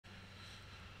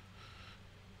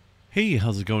Hey,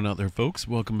 how's it going out there, folks?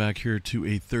 Welcome back here to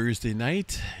a Thursday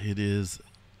night. It is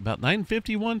about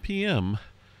 9:51 p.m.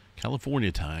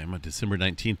 California time. December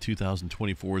 19th,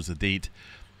 2024 is the date.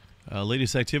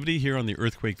 Latest activity here on the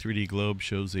Earthquake 3D globe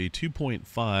shows a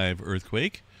 2.5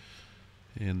 earthquake.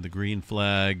 And the green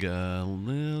flag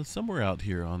somewhere out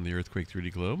here on the Earthquake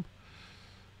 3D globe.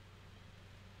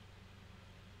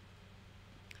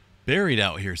 Buried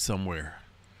out here somewhere.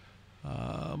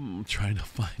 I'm trying to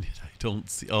find it. I don't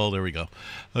see. Oh, there we go.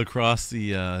 Across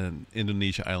the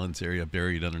Indonesia Islands area,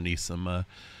 buried underneath some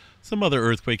other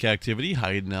earthquake activity,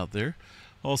 hiding out there.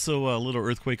 Also, a little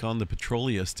earthquake on the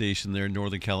Petrolia station there in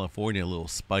Northern California. A little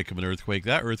spike of an earthquake.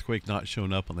 That earthquake not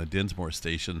showing up on the Dinsmore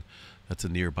station. That's a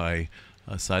nearby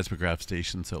seismograph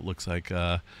station. So it looks like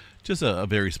just a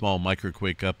very small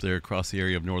microquake up there across the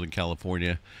area of Northern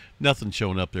California. Nothing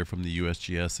showing up there from the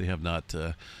USGS. They have not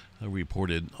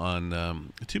reported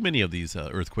on too many of these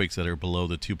earthquakes that are below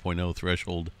the 2.0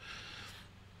 threshold.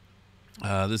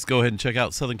 Let's go ahead and check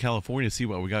out Southern California, see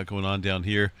what we got going on down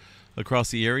here across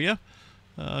the area.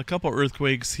 A couple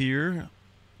earthquakes here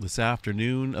this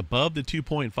afternoon above the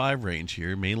 2.5 range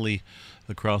here, mainly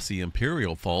across the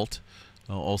Imperial Fault.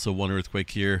 Also one earthquake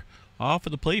here off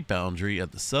of the plate boundary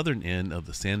at the southern end of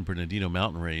the San Bernardino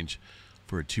mountain range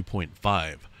for a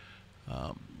 2.5.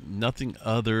 Nothing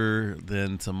other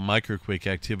than some microquake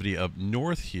activity up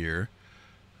north here.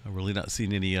 I'm really not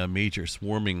seeing any major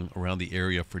swarming around the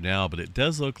area for now, but it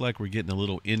does look like we're getting a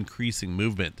little increasing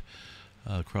movement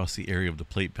across the area of the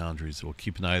plate boundaries. So we'll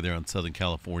keep an eye there on Southern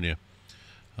California.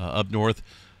 Up north,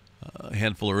 a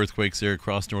handful of earthquakes there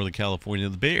across Northern California.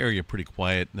 The Bay Area pretty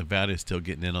quiet. Nevada is still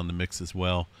getting in on the mix as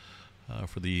well.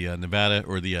 For the Nevada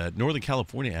or the Northern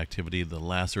California activity, the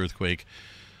last earthquake,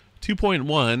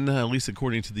 2.1, at least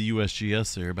according to the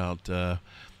USGS there, about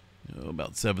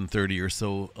 7:30 or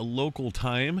so a local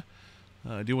time.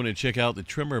 I do want to check out the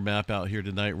tremor map out here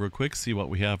tonight real quick, see what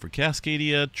we have for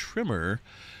Cascadia tremor,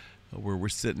 where we're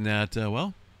sitting at,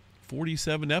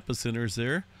 47 epicenters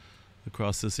there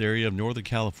across this area of Northern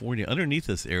California, underneath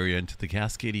this area into the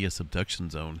Cascadia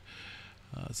subduction zone.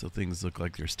 So things look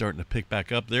like they're starting to pick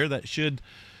back up there. That should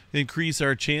increase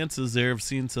our chances there of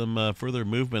seeing some further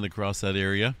movement across that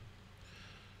area.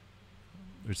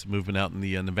 There's some movement out in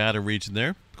the Nevada region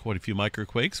there. Quite a few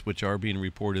microquakes, which are being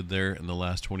reported there in the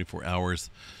last 24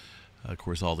 hours. Of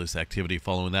course, all this activity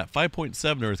following that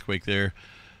 5.7 earthquake there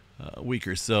a week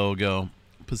or so ago.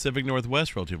 Pacific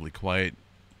Northwest, relatively quiet.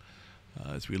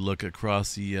 As we look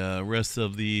across the rest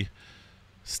of the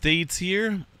states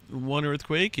here, one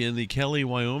earthquake in the Kelly,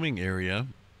 Wyoming area.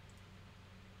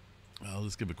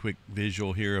 Let's give a quick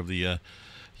visual here of the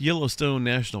Yellowstone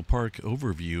National Park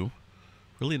overview.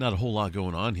 Really not a whole lot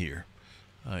going on here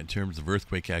in terms of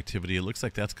earthquake activity. It looks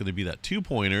like that's going to be that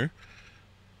 2-pointer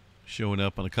showing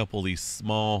up on a couple of these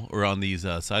small, or on these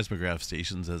seismograph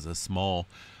stations as a small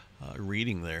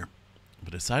reading there.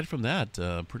 But aside from that,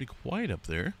 pretty quiet up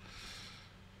there.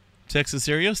 Texas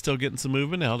area still getting some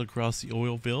movement out across the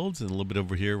oil fields, and a little bit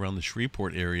over here around the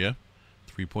Shreveport area.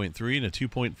 3.3 and a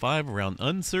 2.5 around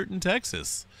Uncertain,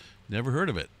 Texas. Never heard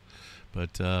of it.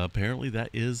 But apparently that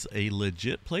is a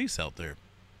legit place out there.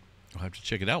 I'll have to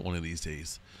check it out one of these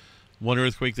days. One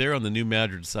earthquake there on the New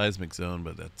Madrid seismic zone,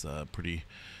 but that's pretty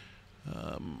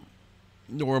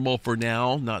normal for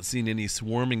now. Not seeing any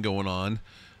swarming going on.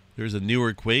 There's a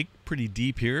newer quake pretty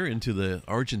deep here into the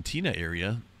Argentina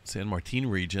area, San Martin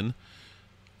region.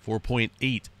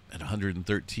 4.8 at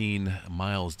 113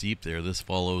 miles deep there. This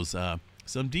follows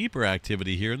some deeper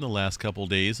activity here in the last couple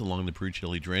days along the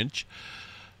Peru-Chile Trench.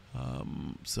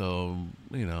 So,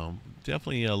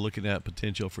 definitely looking at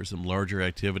potential for some larger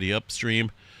activity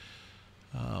upstream.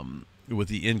 With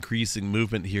the increasing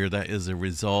movement here, that is a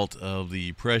result of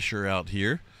the pressure out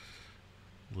here.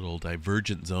 Little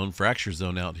divergent zone, fracture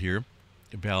zone out here.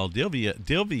 Valdivia,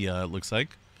 it looks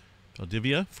like.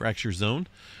 Valdivia, fracture zone.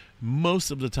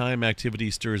 Most of the time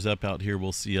activity stirs up out here.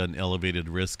 We'll see an elevated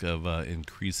risk of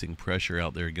increasing pressure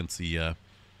out there against the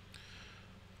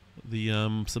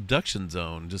subduction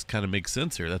zone. Just kind of makes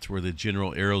sense here. That's where the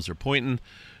general arrows are pointing.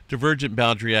 Divergent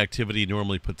boundary activity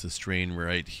normally puts a strain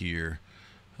right here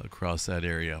across that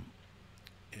area.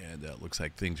 And it looks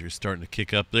like things are starting to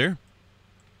kick up there.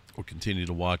 We'll continue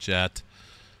to watch that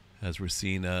as we're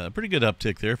seeing a pretty good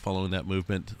uptick there following that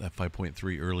movement, that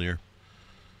 5.3 earlier.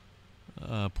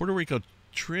 Puerto Rico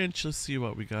Trench, let's see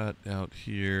what we got out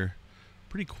here.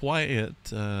 Pretty quiet.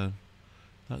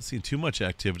 Not seeing too much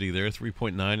activity there.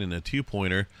 3.9 and a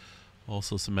 2-pointer.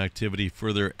 Also some activity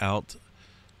further out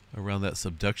around that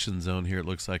subduction zone here. It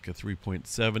looks like a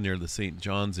 3.7 near the St.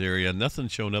 John's area. Nothing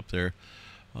showing up there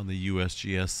on the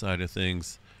USGS side of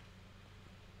things.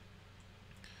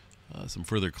 Some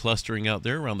further clustering out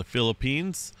there around the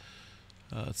Philippines.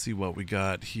 Let's see what we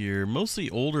got here. Mostly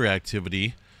older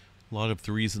activity. A lot of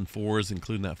 3s and 4s,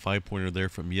 including that 5-pointer there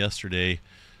from yesterday.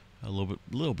 A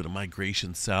little bit of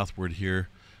migration southward here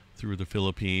through the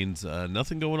Philippines.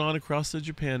 Nothing going on across the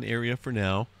Japan area for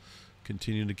now.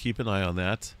 Continuing to keep an eye on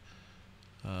that.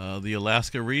 The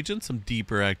Alaska region, some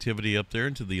deeper activity up there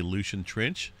into the Aleutian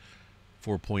Trench.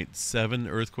 4.7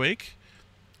 earthquake.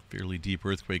 Fairly deep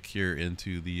earthquake here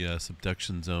into the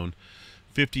subduction zone.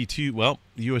 52, well,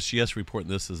 USGS reporting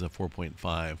this as a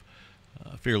 4.5.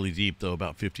 Fairly deep, though,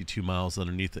 about 52 miles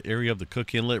underneath the area of the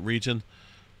Cook Inlet region.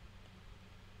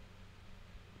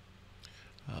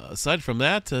 Aside from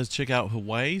that, check out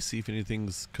Hawaii, see if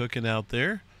anything's cooking out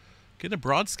there. Getting a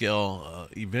broad-scale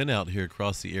event out here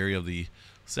across the area of the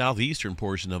southeastern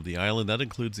portion of the island. That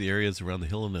includes the areas around the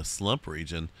Hill and the Slump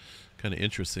region. Kind of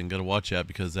interesting. Got to watch that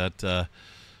because that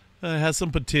has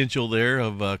some potential there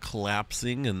of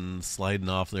collapsing and sliding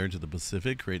off there into the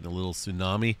Pacific, creating a little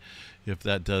tsunami if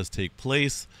that does take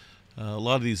place. A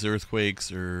lot of these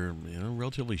earthquakes are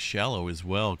relatively shallow as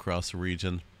well across the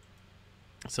region.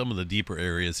 Some of the deeper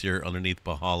areas here underneath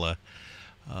Bahala,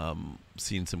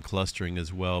 seeing some clustering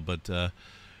as well, but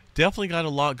definitely got a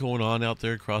lot going on out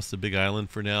there across the Big Island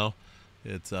for now.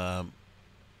 It's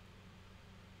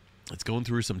going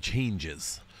through some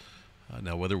changes.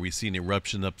 Now, whether we see an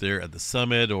eruption up there at the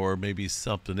summit or maybe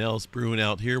something else brewing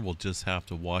out here, we'll just have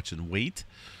to watch and wait.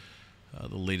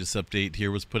 The latest update here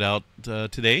was put out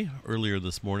today, earlier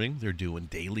this morning. They're doing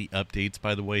daily updates,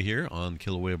 by the way, here on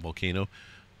Kilauea Volcano,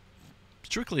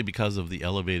 strictly because of the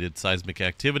elevated seismic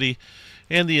activity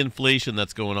and the inflation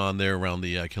that's going on there around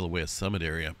the Kilauea summit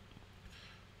area.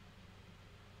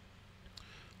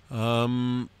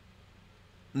 Not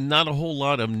a whole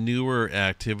lot of newer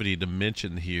activity to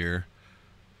mention here.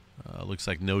 Looks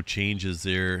like no changes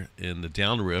there in the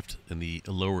downrift in the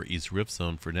lower East Rift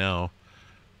Zone for now.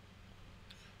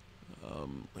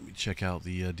 Let me check out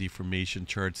the deformation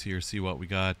charts here, see what we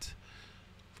got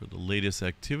for the latest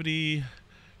activity.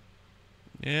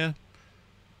 Yeah.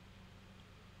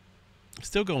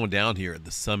 Still going down here at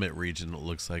the summit region, it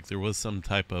looks like. There was some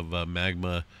type of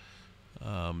magma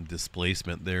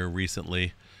displacement there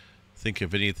recently. I think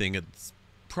if anything, it's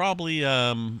probably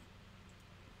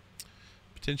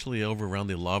potentially over around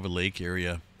the Lava Lake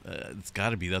area. It's got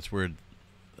to be. That's where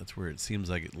it seems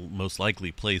like it most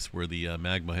likely place where the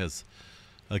magma has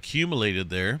accumulated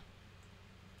there.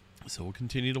 So we'll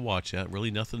continue to watch that.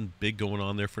 Really nothing big going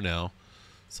on there for now.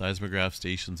 Seismograph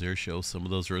stations there show some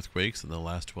of those earthquakes in the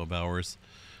last 12 hours.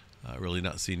 Really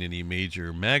not seeing any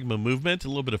major magma movement. A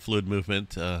little bit of fluid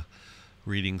movement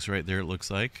readings right there, it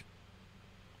looks like.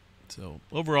 So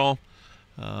overall,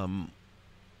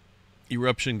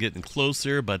 eruption getting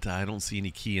closer, but I don't see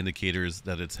any key indicators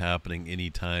that it's happening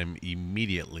anytime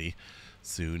immediately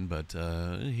soon, but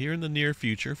here in the near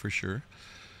future for sure.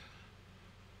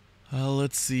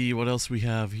 Let's see what else we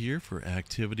have here for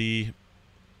activity.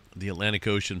 The Atlantic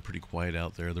Ocean, pretty quiet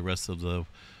out there. The rest of the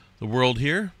world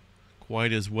here,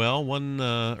 quiet as well. One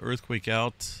earthquake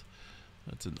out.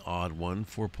 That's an odd one.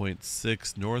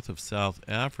 4.6 north of South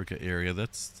Africa area.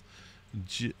 That's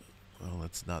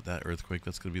not that earthquake.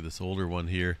 That's going to be this older one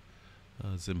here.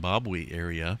 Zimbabwe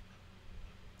area.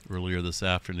 Earlier this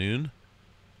afternoon.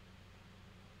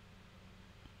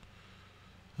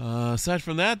 Aside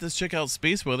from that, let's check out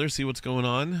space weather, see what's going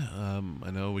on. I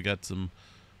know we got some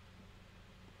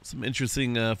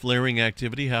interesting flaring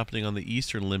activity happening on the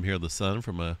eastern limb here of the sun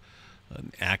from an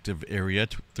active area,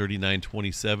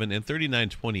 3927 and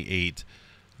 3928.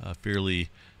 Fairly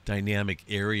dynamic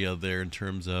area there in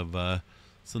terms of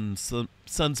some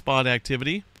sunspot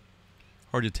activity.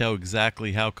 Hard to tell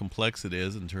exactly how complex it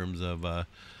is in terms of the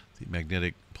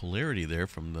magnetic polarity there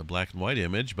from the black and white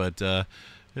image, but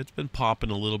it's been popping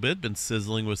a little bit, been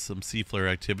sizzling with some C-flare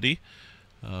activity.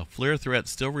 Flare threat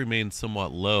still remains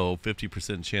somewhat low,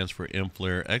 50% chance for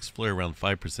M-flare, X-flare around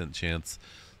 5% chance,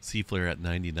 C-flare at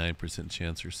 99%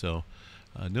 chance or so.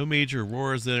 No major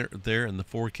auroras there in the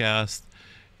forecast,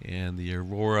 and the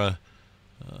aurora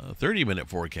 30-minute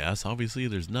forecast, obviously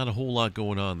there's not a whole lot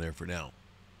going on there for now.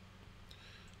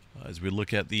 As we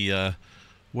look at the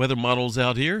weather models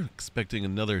out here, expecting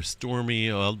another stormy,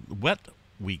 wet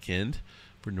weekend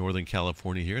for Northern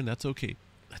California here, and that's okay.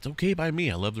 That's okay by me.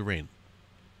 I love the rain.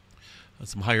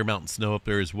 Some higher mountain snow up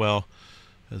there as well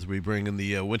as we bring in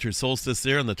the winter solstice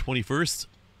there on the 21st.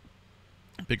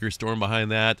 Bigger storm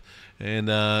behind that, and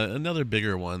another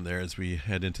bigger one there as we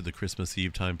head into the Christmas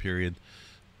Eve time period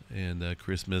and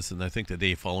Christmas, and I think the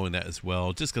day following that as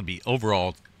well. Just going to be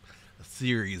overall a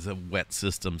series of wet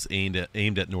systems aimed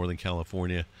at Northern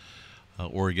California.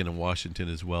 Oregon and Washington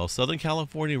as well. Southern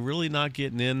California really not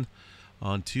getting in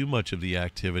on too much of the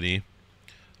activity.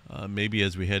 Maybe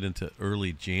as we head into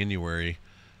early January,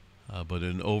 but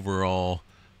an overall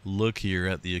look here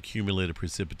at the accumulated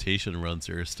precipitation runs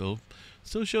there still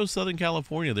shows Southern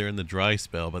California there in the dry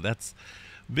spell, but that's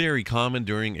very common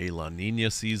during a La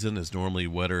Nina season. Is normally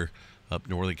wetter up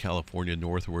Northern California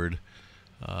northward,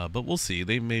 but we'll see.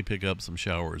 They may pick up some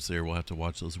showers there. We'll have to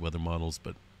watch those weather models,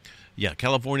 but yeah,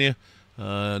 California,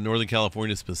 Northern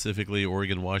California specifically,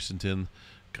 Oregon, Washington,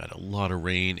 got a lot of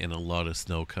rain and a lot of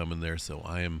snow coming there. So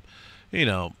I am,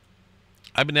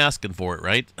 I've been asking for it,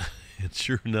 right? And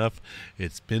sure enough,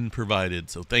 it's been provided.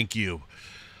 So thank you.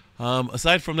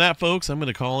 Aside from that, folks, I'm going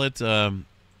to call it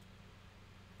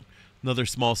another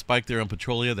small spike there on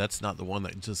Petrolia. That's not the one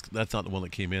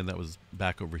that came in. That was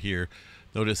back over here.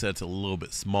 Notice that's a little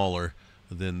bit smaller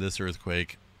than this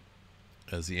earthquake,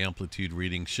 as the amplitude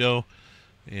readings show.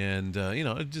 And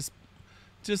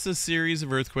just a series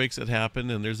of earthquakes that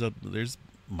happen, and there's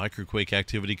microquake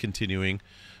activity continuing.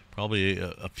 Probably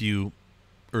a few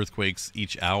earthquakes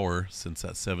each hour since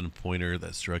that 7-pointer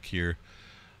that struck here.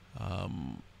 A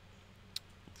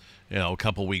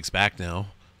couple weeks back now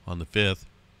on the 5th.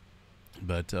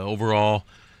 But overall,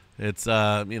 it's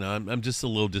I'm just a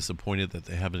little disappointed that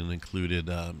they haven't included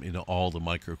all the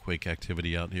microquake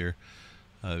activity out here,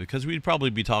 because we'd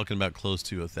probably be talking about close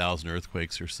to 1,000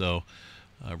 earthquakes or so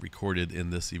recorded in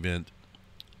this event.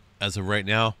 As of right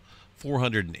now,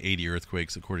 480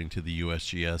 earthquakes according to the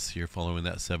USGS here following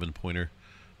that 7-pointer.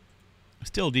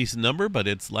 Still a decent number, but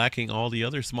it's lacking all the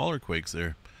other smaller quakes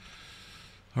there.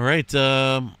 All right,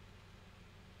 I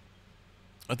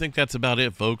think that's about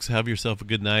it, folks. Have yourself a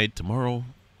good night. Tomorrow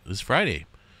is Friday,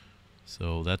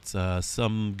 so that's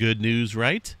some good news,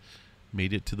 right?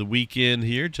 Made it to the weekend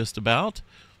here, just about.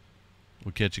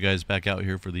 We'll catch you guys back out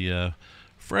here for the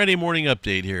Friday morning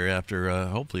update here after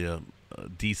hopefully a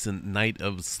decent night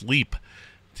of sleep.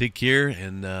 Take care,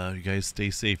 and you guys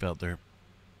stay safe out there.